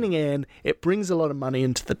 We're leaning in. It brings a lot of money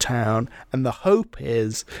into the town, and the hope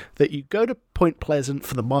is that you go to Point Pleasant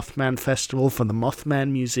for the Mothman Festival, for the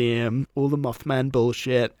Mothman Museum, all the Mothman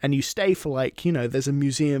bullshit, and you stay for like, there's a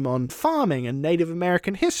museum on farming and Native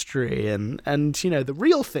American history and the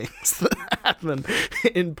real things that happen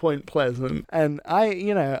in Point Pleasant. And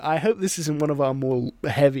I hope this isn't one of our more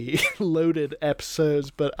heavy loaded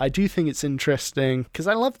episodes, but I do think it's interesting because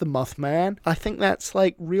I love the Mothman. I think that's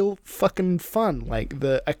like real fucking fun. Like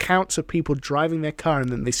the accounts of people driving their car and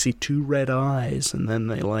then they see two red eyes and then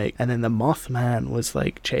the Mothman was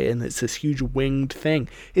like, and it's this huge winged thing.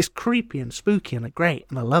 It's creepy and spooky and great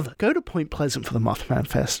and I love it. Go to Point Pleasant for the Mothman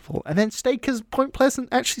Festival and then stay because Point Pleasant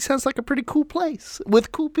actually sounds like a pretty cool place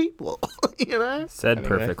with cool people. Said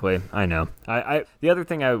perfectly. I know. I the other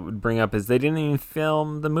thing I would bring up is they didn't even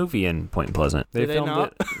film the movie in Point Pleasant. They filmed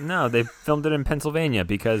it. No, they filmed it in Pennsylvania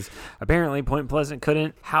because apparently Point Pleasant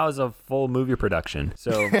couldn't house a full movie production.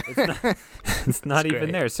 So it's not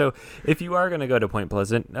even there. So if you are going to go to Point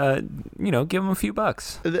Pleasant, give them a few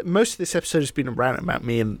bucks. Most of this episode has been a rant about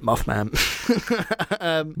me and Mothman.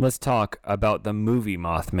 Let's talk about the movie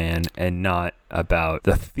Mothman and not about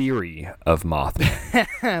the theory of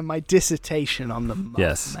Mothman. My dissertation on the Mothman.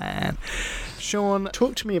 Yes. Sean,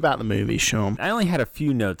 talk to me about the movie, Sean. I only had a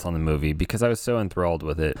few notes on the movie because I was so enthralled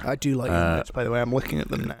with it. I do like your notes, by the way. I'm looking at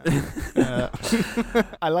them now.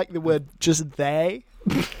 I like the word just they.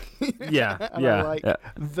 Yeah.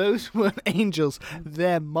 Those weren't angels,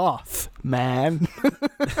 they're moth, man.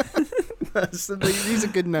 These are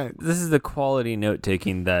good notes. This is the quality note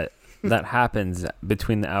taking that happens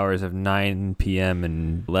between the hours of 9 p.m.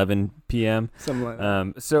 and 11 p.m. Something like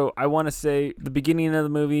that. So I want to say the beginning of the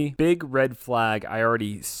movie, big red flag. I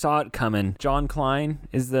already saw it coming. John Klein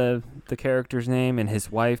is the character's name, and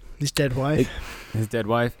his wife. His dead wife. His dead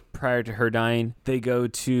wife. Prior to her dying, they go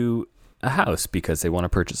to a house because they want to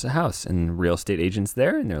purchase a house, and real estate agents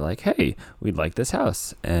there, and they're like, hey, we'd like this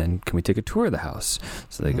house, and can we take a tour of the house?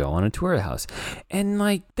 So they go on a tour of the house, and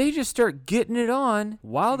like they just start getting it on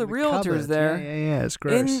while the realtor's there. Yeah, it's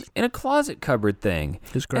gross. In a closet cupboard thing.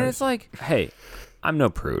 It's gross. And it's like, hey, I'm no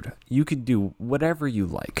prude. You can do whatever you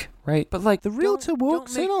like, right? But like the realtor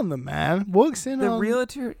walks in on them, man. Walks in the on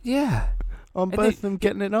realtor, yeah. On And both of them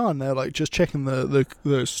getting it on. They're like just checking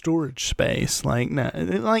the storage space. Like, no,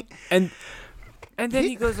 like. And then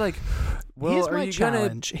he goes like, well, here's are my you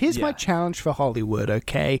challenge. gonna... Here's my challenge for Hollywood,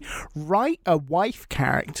 okay? Write a wife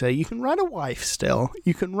character. You can write a wife still.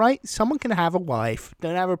 You can write... Someone can have a wife.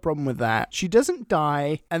 Don't have a problem with that. She doesn't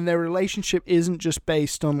die, and their relationship isn't just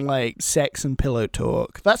based on, like, sex and pillow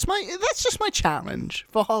talk. That's just my challenge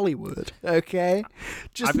for Hollywood, okay?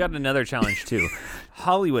 I've got another challenge, too.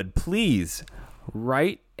 Hollywood, please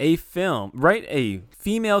write a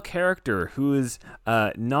female character who is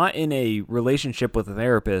not in a relationship with a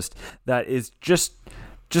therapist that is just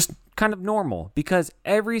kind of normal, because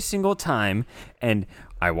every single time, and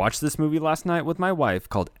I watched this movie last night with my wife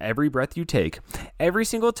called Every Breath You Take. Every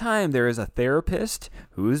single time there is a therapist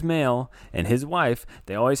who is male and his wife,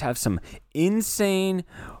 they always have some insane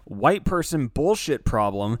white person bullshit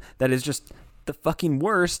problem that is just the fucking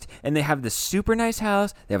worst, and they have this super nice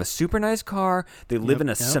house, they have a super nice car, they live in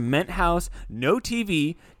a cement house, no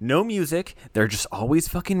TV, no music, they're just always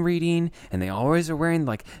fucking reading, and they always are wearing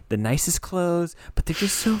like the nicest clothes, but they're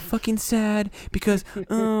just so fucking sad because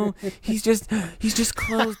he's just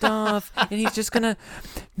closed off, and he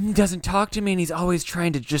doesn't talk to me, and he's always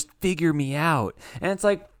trying to just figure me out. And it's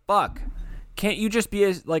like, fuck, can't you just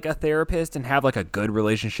be like a therapist and have like a good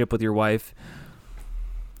relationship with your wife?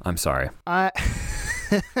 I'm sorry.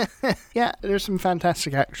 Yeah, there's some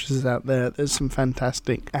fantastic actresses out there. There's some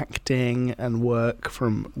fantastic acting and work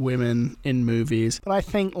from women in movies. But I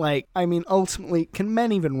think, ultimately, can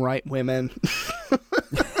men even write women?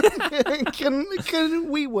 Can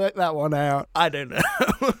we work that one out? I don't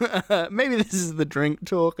know. Maybe this is the drink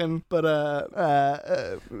talking, but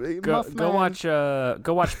go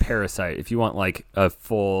watch Parasite if you want like a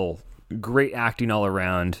full great acting all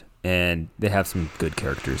around. And they have some good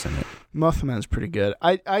characters in it. Mothman's pretty good.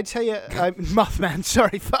 I tell you, Mothman,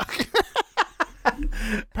 sorry, fuck.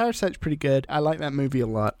 Parasite's pretty good. I like that movie a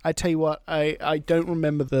lot. I tell you what, I don't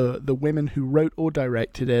remember the women who wrote or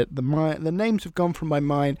directed it. The names have gone from my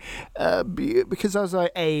mind because as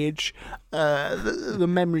I age, the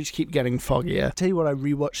memories keep getting foggier. I tell you what, I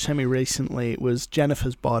rewatched semi-recently was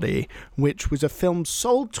Jennifer's Body, which was a film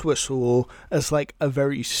sold to us all as like a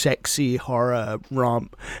very sexy horror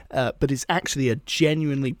romp, but is actually a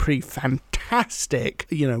genuinely pretty fantastic,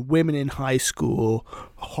 women in high school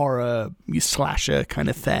horror slasher kind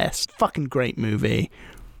of fest. Fucking great movie.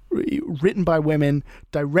 Written by women,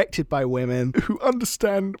 directed by women who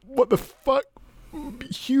understand what the fuck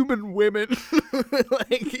human women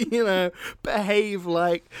behave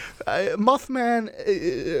like.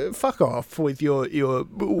 Mothman, fuck off with your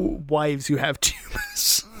wives who have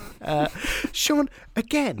tumors. Sean,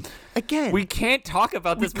 again. We can't talk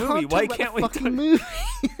about this movie. Why can't we talk? Movie?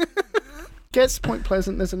 Gets to Point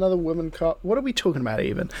Pleasant. There's another woman cop. What are we talking about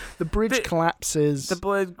even? The bridge collapses.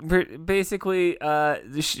 Basically,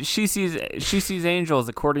 she sees angels,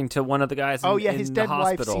 according to one of the guys. His dead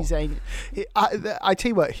wife sees angels. I tell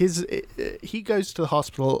you what, he goes to the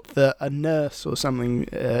hospital. A nurse or something.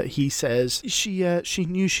 He says she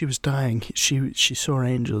knew she was dying. She saw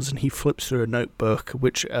angels, and he flips through a notebook,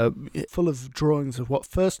 which full of drawings of what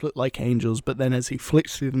first looked like angels, but then as he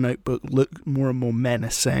flicks through the notebook, look more and more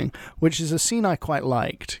menacing, which is a scene I quite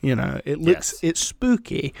liked. It's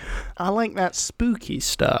spooky. I like that spooky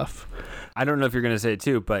stuff. I don't know if you're going to say it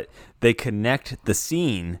too, but they connect the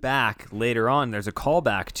scene back later on. There's a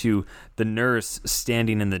callback to the nurse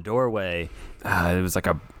standing in the doorway. It was like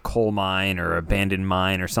a coal mine or abandoned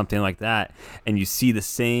mine or something like that. And you see the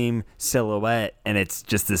same silhouette, and it's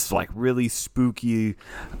just this like really spooky,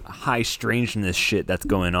 high strangeness shit that's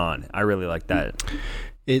going on. I really like that.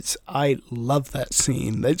 I love that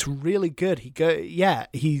scene. It's really good.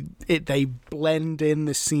 They blend in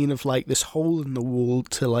the scene of like this hole in the wall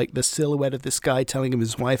to like the silhouette of this guy telling him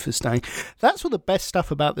his wife is dying. That's what the best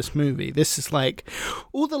stuff about this movie. This is like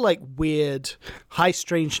all the like weird high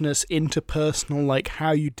strangeness, interpersonal, like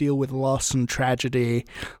how you deal with loss and tragedy,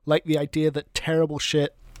 like the idea that terrible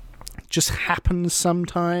shit just happens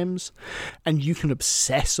sometimes and you can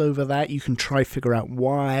obsess over that. You can try figure out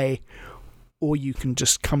why. Or you can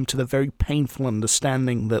just come to the very painful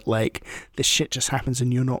understanding that, like, this shit just happens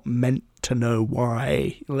and you're not meant to know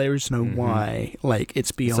why. There is no why. Like,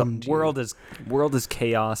 it's beyond world is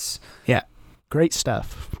chaos. Yeah. Great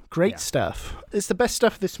stuff. Great Yeah. stuff. It's the best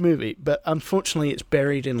stuff of this movie, but unfortunately it's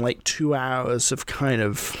buried in like 2 hours of kind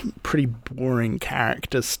of pretty boring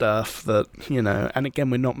character stuff that, and again,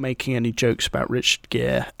 we're not making any jokes about Richard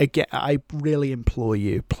Gere. Again, I really implore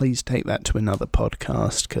you, please take that to another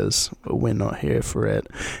podcast because we're not here for it.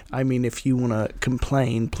 I mean, if you want to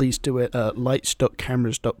complain, please do it at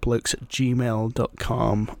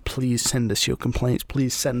lights.cameras.blokes@gmail.com. Please send us your complaints.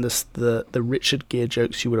 Please send us the Richard Gere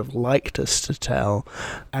jokes you would have liked us to tell,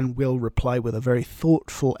 and we'll reply with a very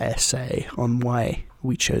thoughtful essay on why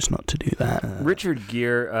we chose not to do that. Richard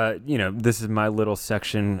Gere, this is my little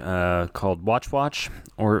section called Watch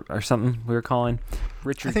or something we were calling.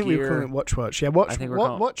 Richard I think Gere. we were calling it Watch. Yeah, watch. I think we're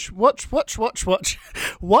Watch. What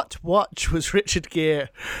watch was Richard Gere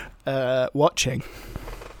watching?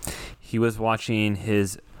 He was watching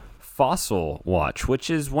his Fossil watch,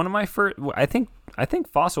 which is one of my first. I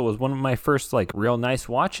think Fossil was one of my first like real nice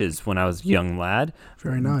watches when I was a young lad.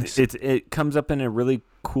 Very nice. It comes up in a really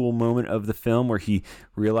cool moment of the film where he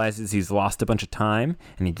realizes he's lost a bunch of time,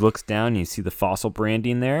 and he looks down and you see the Fossil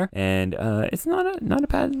branding there, and it's not a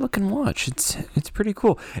bad looking watch. It's pretty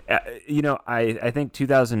cool. I think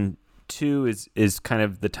 2002 is kind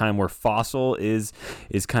of the time where Fossil is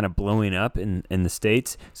kind of blowing up in the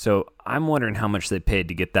States. So I'm wondering how much they paid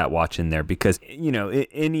to get that watch in there, because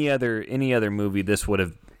any other movie, this would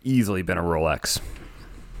have easily been a Rolex.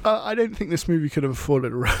 I don't think this movie could have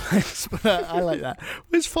afforded a Rolex, but I like that.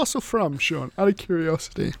 Where's Fossil from, Sean? Out of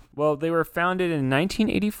curiosity. Well, they were founded in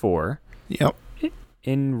 1984 Yep.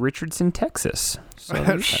 in Richardson, Texas. So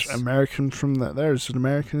That's American from that. They're as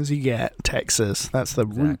American as you get. Texas. That's the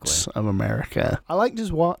roots of America. I liked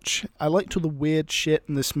his watch. I liked all the weird shit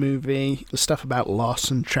in this movie. The stuff about loss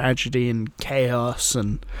and tragedy and chaos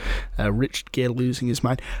and Richard Gere losing his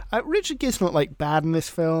mind. Richard Gere's not like bad in this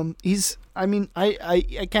film. I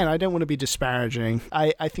don't want to be disparaging.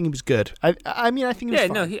 I think he was good. I think he was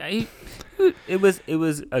fine. It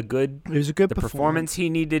was a good. It was a good the performance he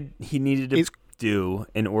needed to do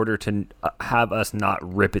in order to have us not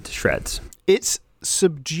rip it to shreds. It's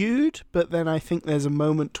subdued, but then I think there's a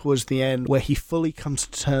moment towards the end where he fully comes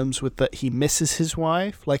to terms with that he misses his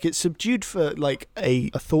wife. Like, it's subdued for like a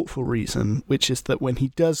thoughtful reason, which is that when he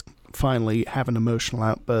does finally have an emotional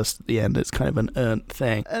outburst at the end, it's kind of an earned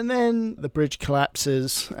thing. And then the bridge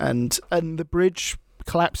collapses, and the bridge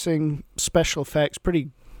collapsing special effects pretty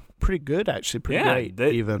good, actually. Pretty great.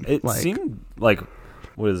 It seemed like,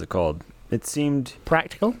 what is it called? It seemed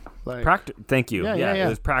practical. Thank you. Yeah. It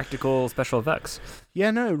was practical special effects. Yeah,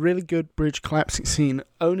 no, really good bridge collapsing scene.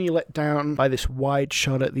 Only let down by this wide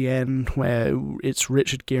shot at the end where it's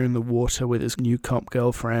Richard Gere in the water with his new cop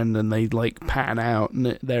girlfriend, and they like pan out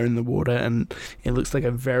and they're in the water, and it looks like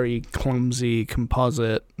a very clumsy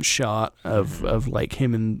composite shot of like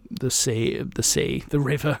him in the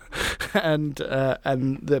river, and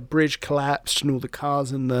the bridge collapsed and all the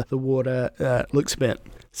cars in the water. Looks a bit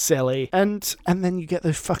silly, and then you get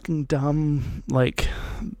those fucking dumb, like,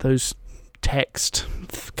 those text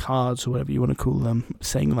cards or whatever you want to call them,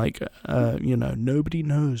 saying like nobody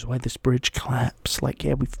knows why this bridge collapsed. Like,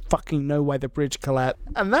 yeah, we fucking know why the bridge collapsed.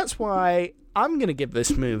 And that's why I'm gonna give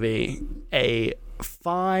this movie a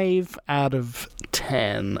 5 out of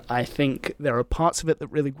 10. I think there are parts of it that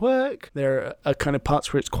really work. There are kind of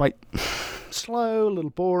parts where it's quite slow, a little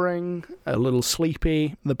boring, a little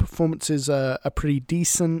sleepy. The performances are pretty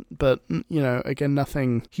decent, but again,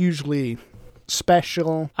 nothing hugely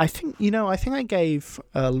special. I think I gave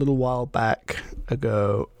a little while back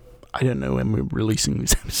ago, I don't know when we're releasing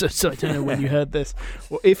these episodes, so I don't know when you heard this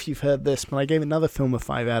or if you've heard this, but I gave another film a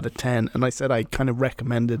 5 out of 10, and I said I kind of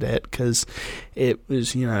recommended it because it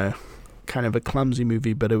was kind of a clumsy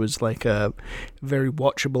movie, but it was like a very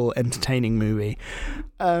watchable, entertaining movie.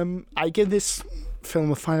 I give this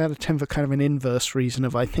film a 5 out of 10 for kind of an inverse reason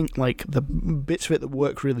of, I think like the bits of it that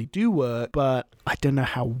work really do work, but I don't know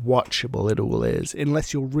how watchable it all is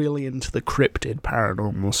unless you're really into the cryptid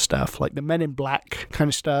paranormal stuff, like the Men in Black kind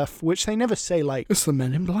of stuff, which they never say like it's the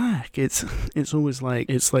Men in Black. It's always like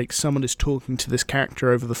it's like someone is talking to this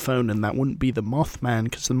character over the phone, and that wouldn't be the Mothman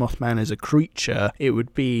because the Mothman is a creature. It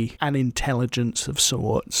would be an intelligence of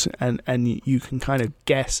sorts, and you can kind of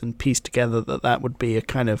guess and piece together that would be a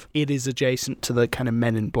kind of, it is adjacent to the kind of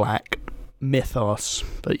Men in Black mythos.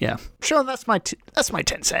 But yeah, Sean, that's my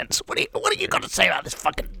 10 cents. What are you got to say about this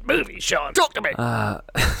fucking movie, Sean? Talk to me.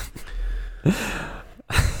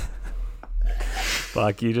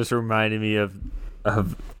 Fuck, you just reminded me of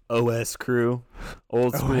OS Crew,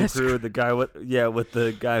 old school OS crew. The guy with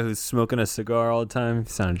the guy who's smoking a cigar all the time. He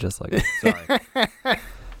sounded just like it.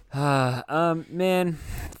 Sorry. Man,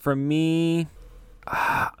 for me,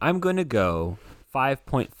 I'm I'm going to go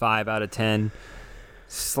 5.5 out of 10,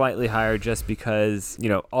 slightly higher just because,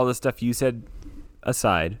 all the stuff you said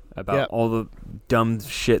aside about all the dumb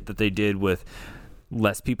shit that they did with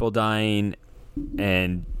less people dying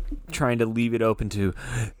and trying to leave it open to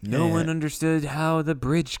no one understood how the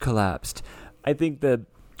bridge collapsed. I think I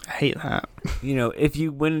hate that. If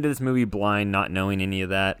you went into this movie blind, not knowing any of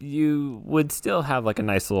that, you would still have like a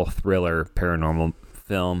nice little thriller paranormal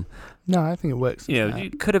film. No, I think it works.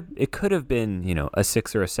 It could have been, a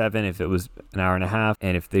 6 or a 7 if it was an hour and a half,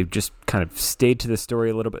 and if they just kind of stayed to the story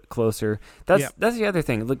a little bit closer. That's the other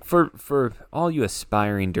thing. Look, for all you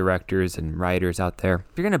aspiring directors and writers out there,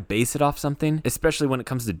 if you're gonna base it off something, especially when it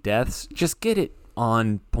comes to deaths, just get it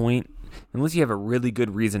on point. Unless you have a really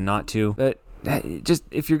good reason not to, but just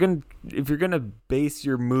if you're gonna base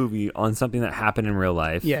your movie on something that happened in real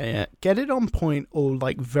life, get it on point, or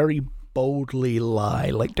like very boldly lie.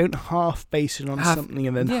 Like, don't half base it on something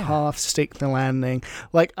and then half stick the landing.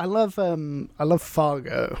 Like, I love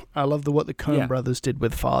Fargo. I love what the Coen brothers did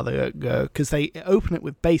with Fargo, because they open it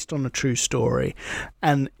with based on a true story,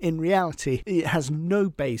 and in reality it has no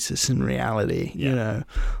basis in reality.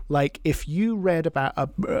 Like, if you read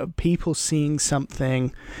about people seeing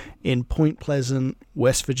something in Point Pleasant,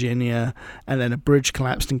 West Virginia, and then a bridge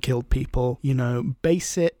collapsed and killed people,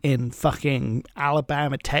 base it in fucking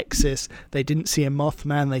Alabama, Texas. They didn't see a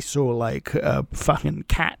Mothman, they saw like a fucking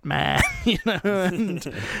cat man,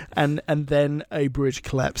 and then a bridge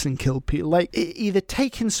collapsed and killed people. Like, either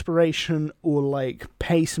take inspiration or like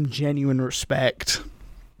pay some genuine respect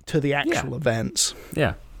to the actual events.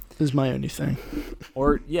 Yeah. Is my only thing.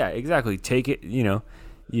 Or, exactly. Take it,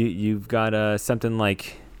 you've got something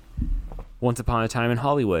like Once Upon a Time in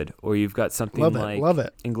Hollywood, or you've got something like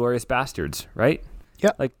Inglourious Bastards, right?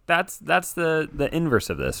 Yeah. Like, that's the inverse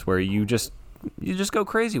of this, where you just go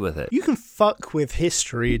crazy with it. You can fuck with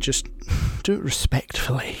history, just do it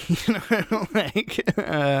respectfully.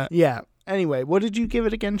 Anyway, what did you give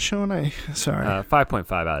it again, Sean? Sorry.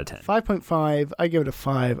 5.5 out of 10. 5.5. I give it a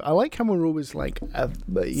 5. I like how we're always like a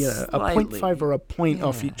 0.5 or a point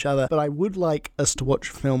off each other, but I would like us to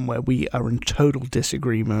watch a film where we are in total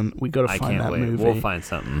disagreement. We got to find that movie. We'll find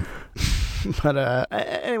something. But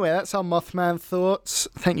anyway, that's our Mothman thoughts.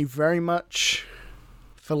 Thank you very much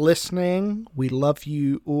for listening. We love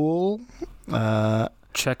you all.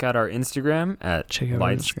 Check out our Instagram at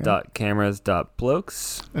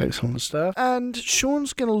lights.cameras.blokes. Excellent stuff. And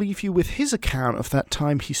Sean's going to leave you with his account of that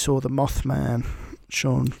time he saw the Mothman.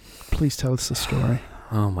 Sean, please tell us the story.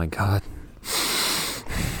 Oh my God.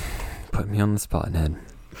 Put me on the spot, Ned.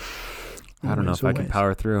 I don't know if I can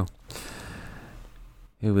power through.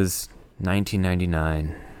 It was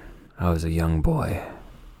 1999. I was a young boy.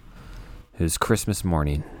 It was Christmas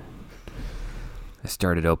morning. I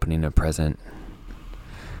started opening a present.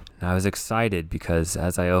 I was excited because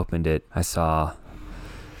as I opened it, I saw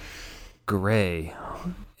gray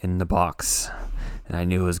in the box, and I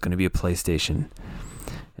knew it was going to be a PlayStation.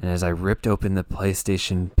 And as I ripped open the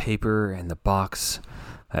PlayStation paper and the box,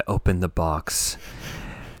 I opened the box,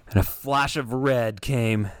 and a flash of red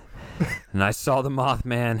came, and I saw the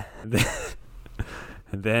Mothman.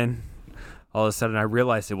 And then, all of a sudden, I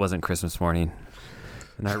realized it wasn't Christmas morning.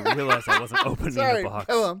 And I realized I wasn't opening a box.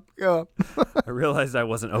 Go on. I realized I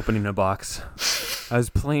wasn't opening a box. I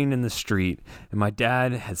was playing in the street, and my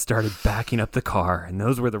dad had started backing up the car, and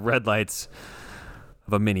those were the red lights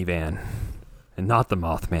of a minivan, and not the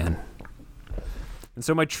Mothman. And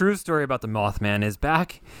so my true story about the Mothman is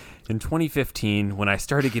back in 2015, when I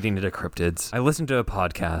started getting into cryptids, I listened to a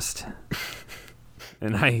podcast,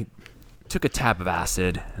 and I took a tab of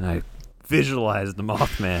acid, and I visualized the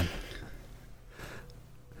Mothman.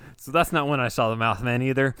 So that's not when I saw the Mothman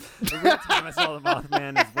either. The real time I saw the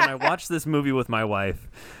Mothman is when I watched this movie with my wife,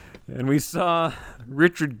 and we saw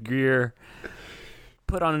Richard Gere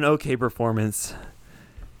put on an okay performance,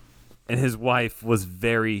 and his wife was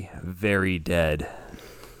very, very dead,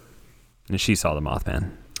 and she saw the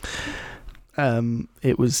Mothman.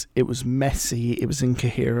 It was messy, it was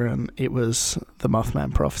incoherent, it was the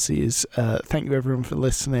Mothman prophecies. Thank you everyone for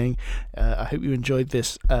listening. I hope you enjoyed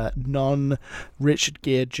this non-Richard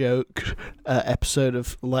Gere joke episode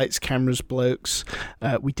of Lights, Cameras, Blokes.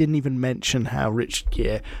 We didn't even mention how Richard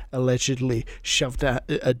Gere allegedly shoved a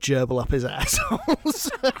gerbil up his asshole.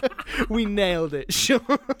 So we nailed it,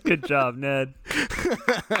 Sean. Good job, Ned.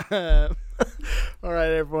 All right,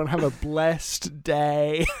 everyone, have a blessed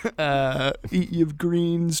day. Eat your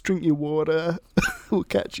greens, drink your water. We'll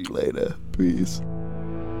catch you later. Peace.